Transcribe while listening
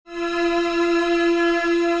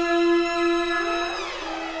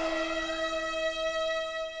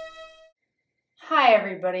Hi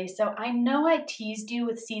everybody, so I know I teased you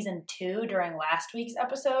with Season 2 during last week's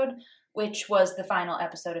episode, which was the final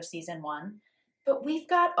episode of Season 1, but we've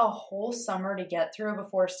got a whole summer to get through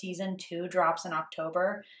before Season 2 drops in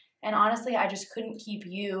October, and honestly I just couldn't keep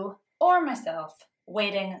you, or myself,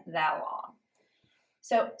 waiting that long.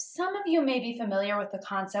 So some of you may be familiar with the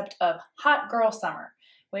concept of Hot Girl Summer,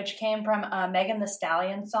 which came from a Megan Thee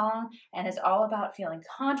Stallion song and is all about feeling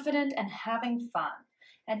confident and having fun.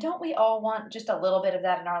 And don't we all want just a little bit of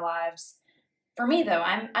that in our lives? For me, though,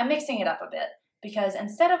 I'm mixing it up a bit, because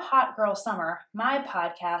instead of Hot Girl Summer, my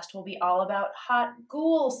podcast will be all about Hot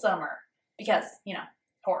Ghoul Summer, because,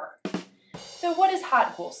 horror. So what is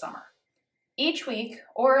Hot Ghoul Summer? Each week,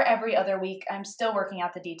 or every other week, I'm still working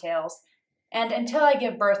out the details, and until I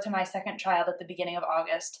give birth to my second child at the beginning of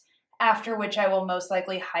August, after which I will most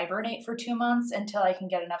likely hibernate for 2 months until I can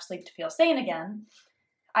get enough sleep to feel sane again,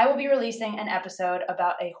 I will be releasing an episode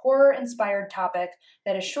about a horror-inspired topic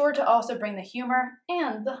that is sure to also bring the humor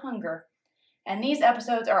and the hunger. And these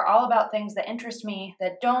episodes are all about things that interest me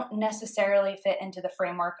that don't necessarily fit into the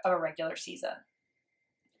framework of a regular season.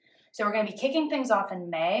 So we're going to be kicking things off in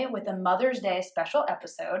May with a Mother's Day special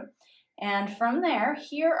episode, and from there,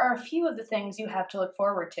 here are a few of the things you have to look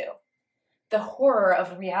forward to. The horror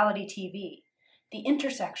of reality TV, the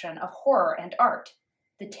intersection of horror and art,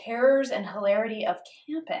 the terrors and hilarity of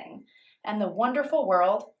camping, and the wonderful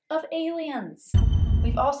world of aliens.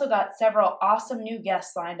 We've also got several awesome new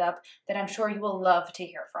guests lined up that I'm sure you will love to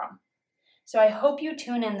hear from. So I hope you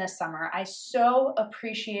tune in this summer. I so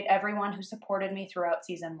appreciate everyone who supported me throughout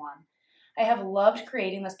Season 1. I have loved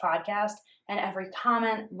creating this podcast, and every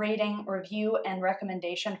comment, rating, review, and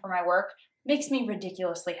recommendation for my work makes me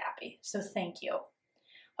ridiculously happy, so thank you.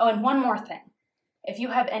 Oh, and one more thing. If you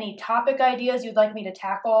have any topic ideas you'd like me to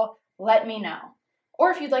tackle, let me know.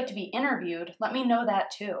 Or if you'd like to be interviewed, let me know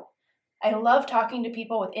that too. I love talking to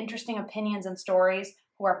people with interesting opinions and stories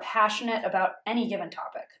who are passionate about any given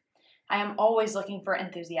topic. I am always looking for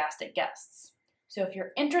enthusiastic guests. So if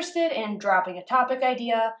you're interested in dropping a topic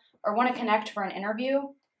idea or want to connect for an interview,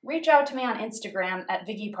 reach out to me on Instagram at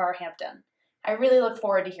ViggyParhampton. I really look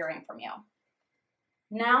forward to hearing from you.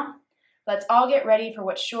 Now, let's all get ready for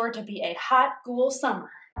what's sure to be a hot ghoul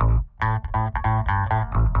summer.